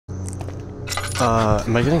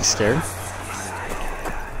Am I getting scared?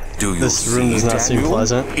 Do you This room does not seem Daniel?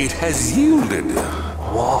 pleasant. It has yielded.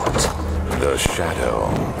 What? The shadow.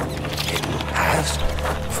 It has?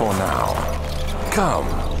 For now. Come,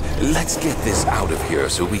 let's get this out of here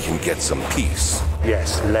so we can get some peace.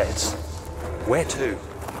 Yes, let's. Where to?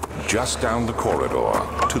 Just down the corridor,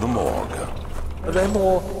 to the morgue. Are there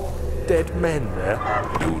more dead men there?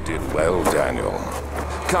 You did well, Daniel.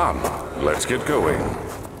 Come, let's get going.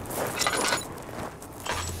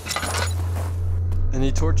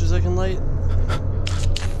 Any torches I can light?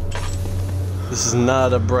 This is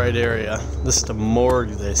not a bright area. This is the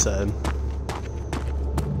morgue, they said.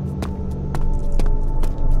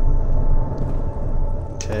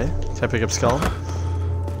 Okay, can I pick up skull?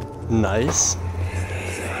 Nice.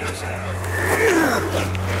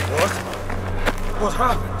 What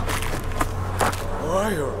happened?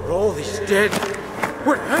 Why are all these dead?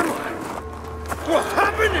 Where am I? What's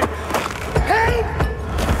happening? Help!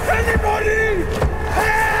 Anybody!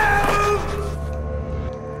 Help!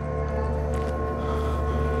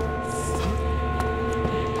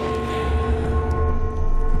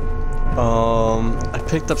 I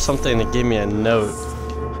picked up something that gave me a note.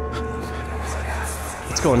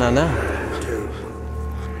 What's going on now? 2,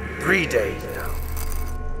 3 days now.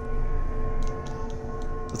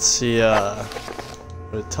 Let's see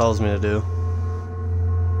what it tells me to do.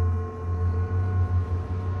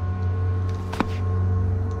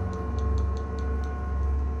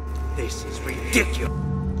 This is ridiculous.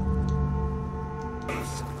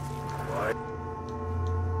 Why?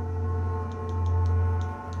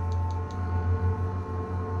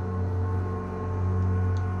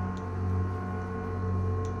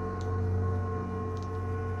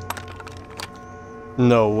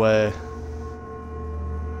 No way.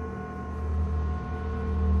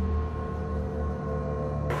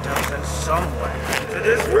 Doesn't somewhere into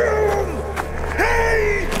this room!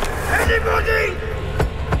 Hey! Anybody!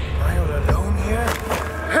 Am I all alone here?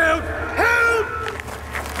 Help! Help!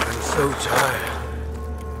 I'm so tired.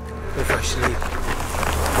 If I sleep,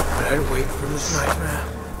 will I wake from this nightmare?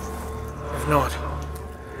 If not,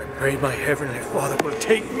 I pray my Heavenly Father will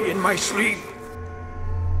take me in my sleep.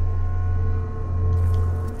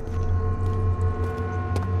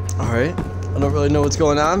 Alright, I don't really know what's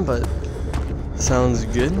going on, but sounds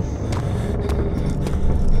good.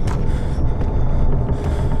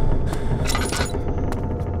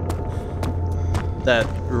 That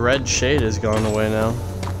red shade is gone away now.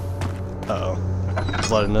 Uh-oh.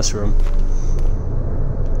 Blood in this room.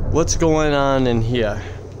 What's going on in here?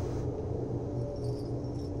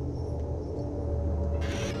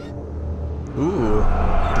 Ooh,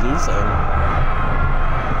 blue thing.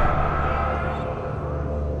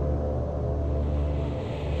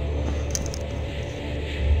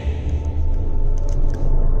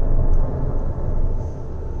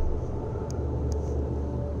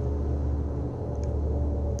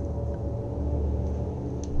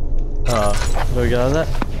 What do we got out of that?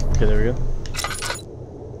 Okay, there we go.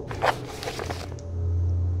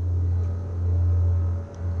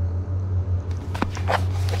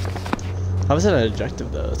 How is that an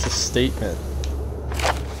adjective though? It's a statement.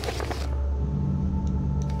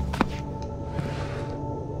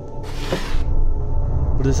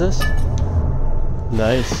 What is this?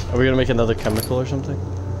 Nice. Are we gonna make another chemical or something?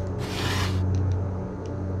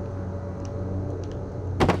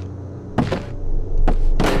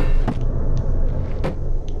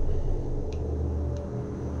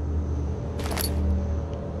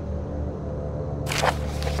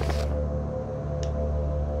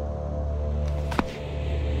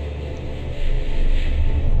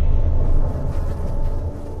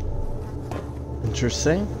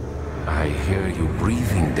 Interesting. I hear you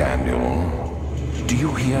breathing, Daniel. Do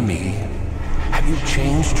you hear me? Have you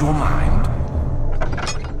changed your mind?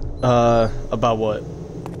 About what?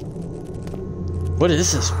 What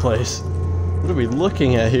is this place? What are we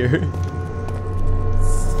looking at here?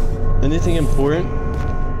 Anything important?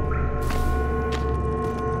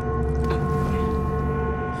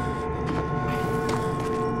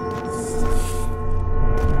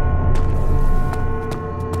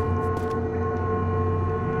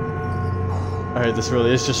 Alright, this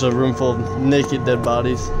really is just a room full of naked dead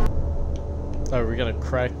bodies. Alright, we gotta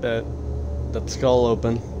crack that skull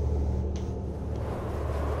open.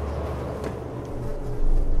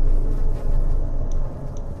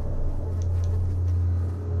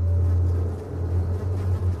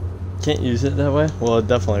 Can't use it that way? Well, it'd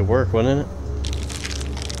definitely work, wouldn't it?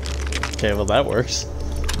 Okay, well that works.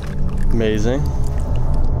 Amazing.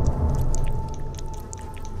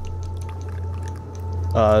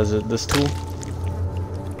 Is it this tool?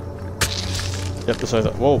 Yep, that's what I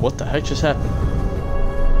thought. Whoa, what the heck just happened?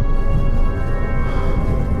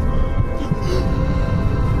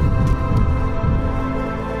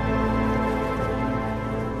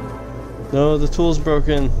 No, the tool's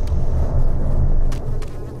broken.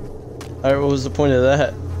 Alright, what was the point of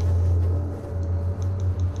that?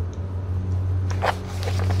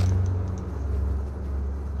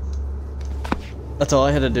 That's all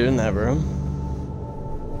I had to do in that room.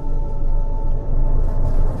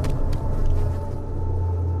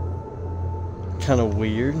 Kind of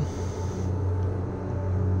weird.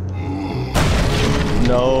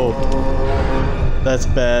 No. That's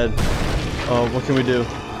bad. Oh, what can we do?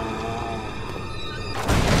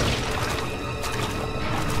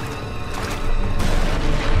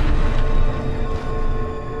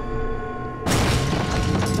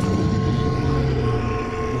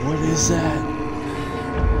 What is that?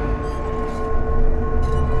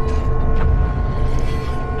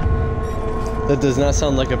 That does not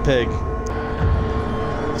sound like a pig.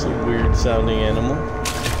 It's a weird sounding animal.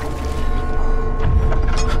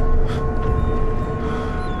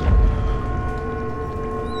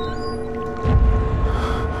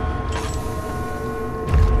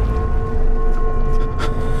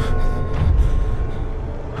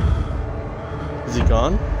 Is he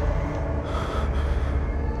gone?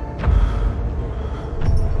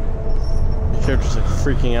 The character's like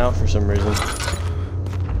freaking out for some reason.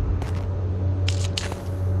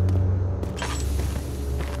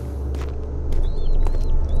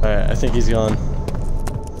 Alright, I think he's gone.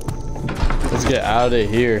 Let's get out of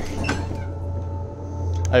here.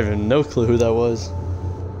 I have no clue who that was.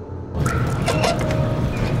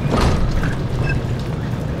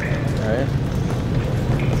 Alright.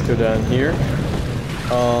 Let's go down here.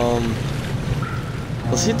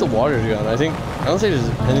 Let's see if the water's gone. I don't think there's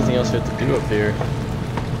anything else we have to do up here.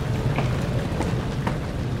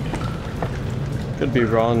 Could be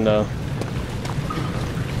wrong though.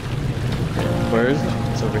 Where is it?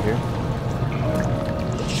 It's over here.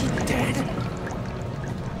 Is she dead?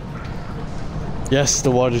 Yes,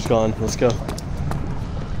 the water's gone. Let's go.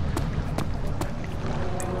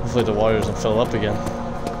 Hopefully the water doesn't fill up again.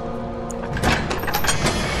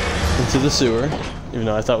 Into the sewer. Even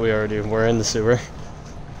though I thought we already were in the sewer.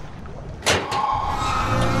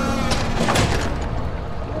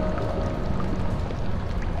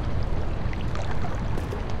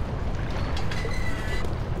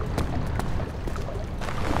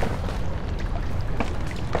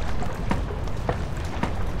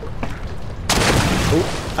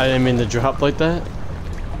 I didn't mean to drop like that.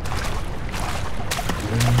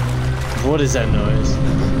 What is that noise?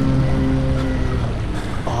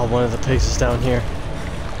 Oh, one of the pigs is down here.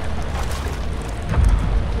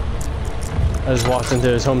 I just walked into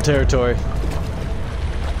his home territory.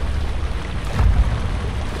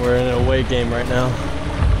 We're in an away game right now.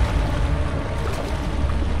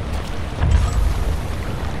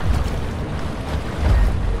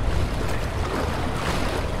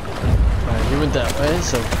 He went that way,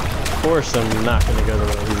 so of course I'm not going to go the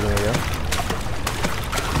way he's going to go.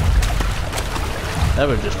 That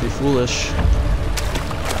would just be foolish.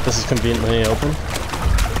 This is conveniently open.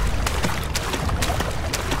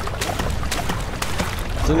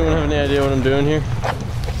 Does anyone have any idea what I'm doing here?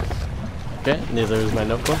 Okay, neither is my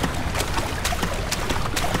notebook.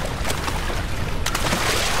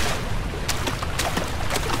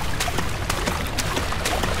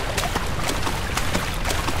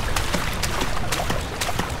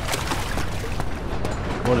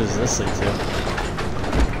 What does this lead to?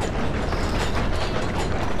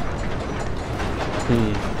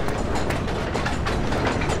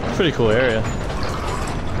 Pretty cool area.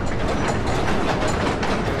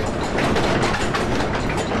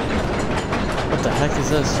 What the heck is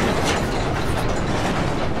this?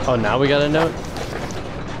 Oh, now we got a note?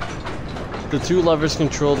 The two levers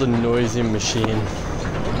control the noisy machine.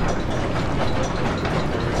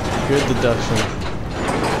 Good deduction.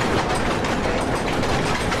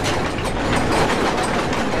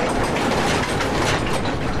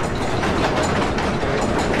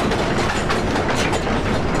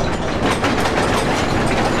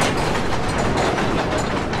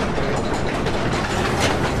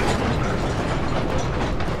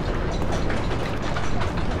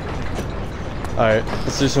 Alright,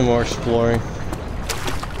 let's do some more exploring.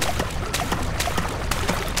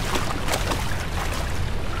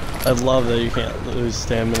 I love that you can't lose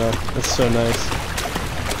stamina. It's so nice.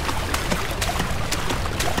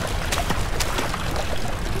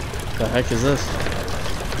 The heck is this?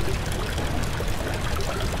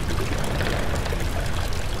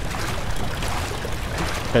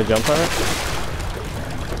 Can I jump on it?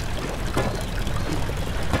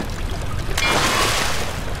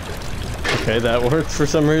 Okay, that worked for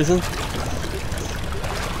some reason.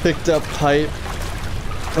 Picked up pipe.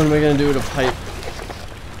 What am I gonna do with a pipe?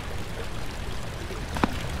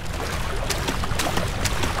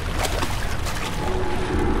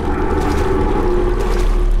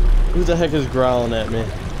 Who the heck is growling at me?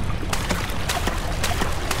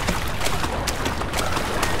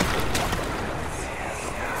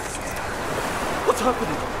 What's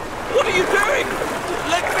happening? What are you doing?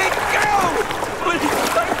 Let me go! Please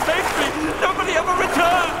don't take me! Nobody ever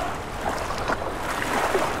return!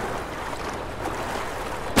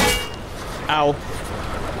 Ow.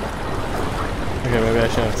 Okay, maybe I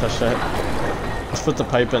shouldn't have touched that. Let's put the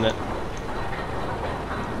pipe in it.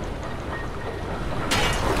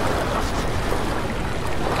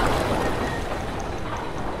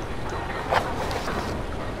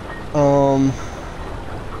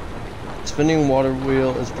 Spinning water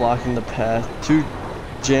wheel is blocking the path. To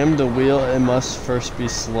jam the wheel, it must first be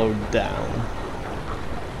slowed down.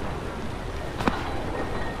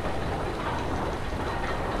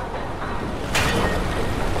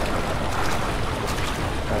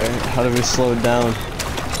 Alright, how do we slow it down?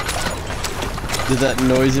 Did that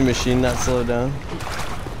noisy machine not slow down?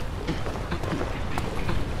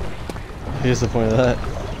 Here's the point of that.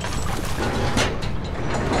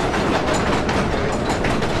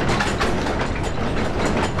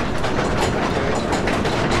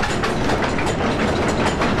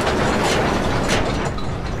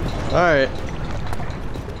 Alright,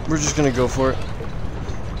 we're just gonna go for it.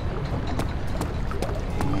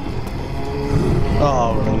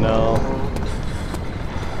 Oh no.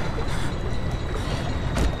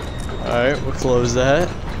 Alright, we'll close that.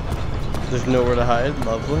 There's nowhere to hide,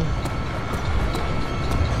 lovely.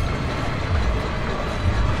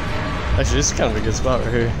 Actually, this is kind of a good spot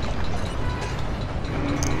right here.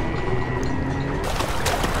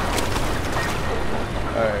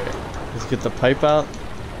 Alright, let's get the pipe out.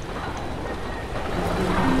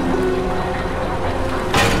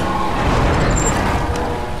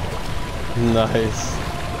 Nice.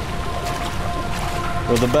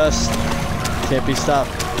 We're the best. Can't be stopped.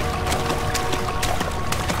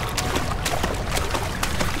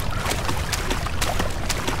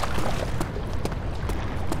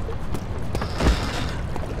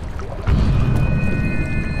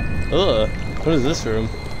 Ugh. What is this room?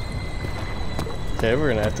 Okay, we're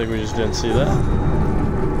gonna act like we just didn't see that.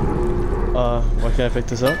 Why can't I pick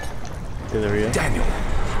this up? Okay, there we go. Daniel,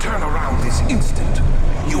 turn around this instant.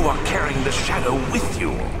 You are carrying the shadow with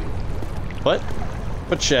you. What?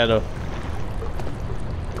 What shadow?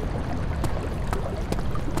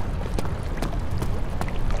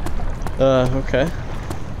 Okay.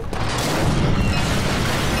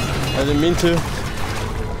 I didn't mean to.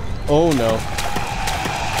 Oh no.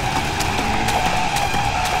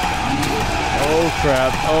 Oh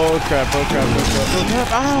crap, oh crap, oh crap, oh crap, oh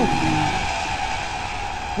crap, ow!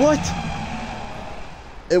 What?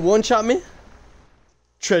 It one-shot me?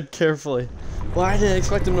 Tread carefully. Well, I didn't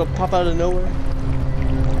expect him to pop out of nowhere.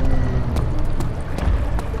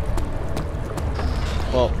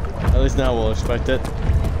 Well, at least now we'll expect it.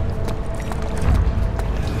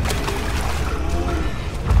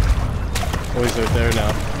 Oh, he's right there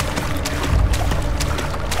now.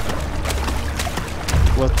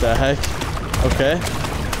 What the heck? Okay.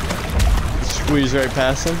 Squeeze right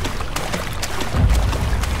past him.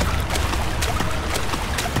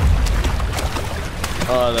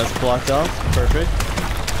 Oh, that's blocked off. Perfect.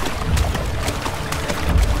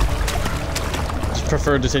 Just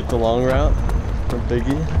preferred to take the long route for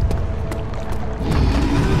Biggie.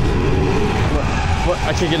 What?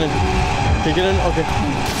 I can't get in. Can't get in? Okay.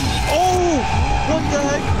 Oh! What the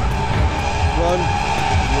heck? Run.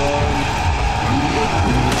 Run.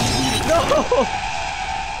 No!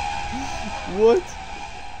 What?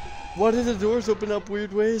 Why did the doors open up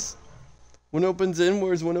weird ways? One opens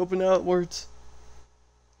inwards, one opens outwards.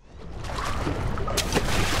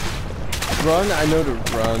 Run? I know to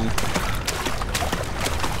run.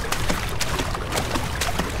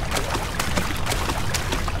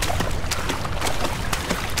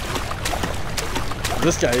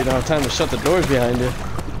 This guy, you don't have time to shut the doors behind you.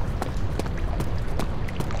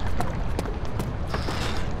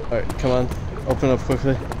 Alright, come on. Open up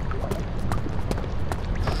quickly.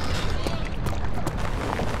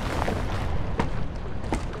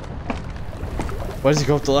 Why does he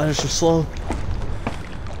go up the ladder so slow?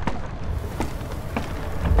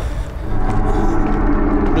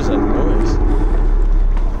 What is that noise?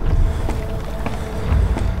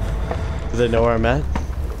 Do they know where I'm at?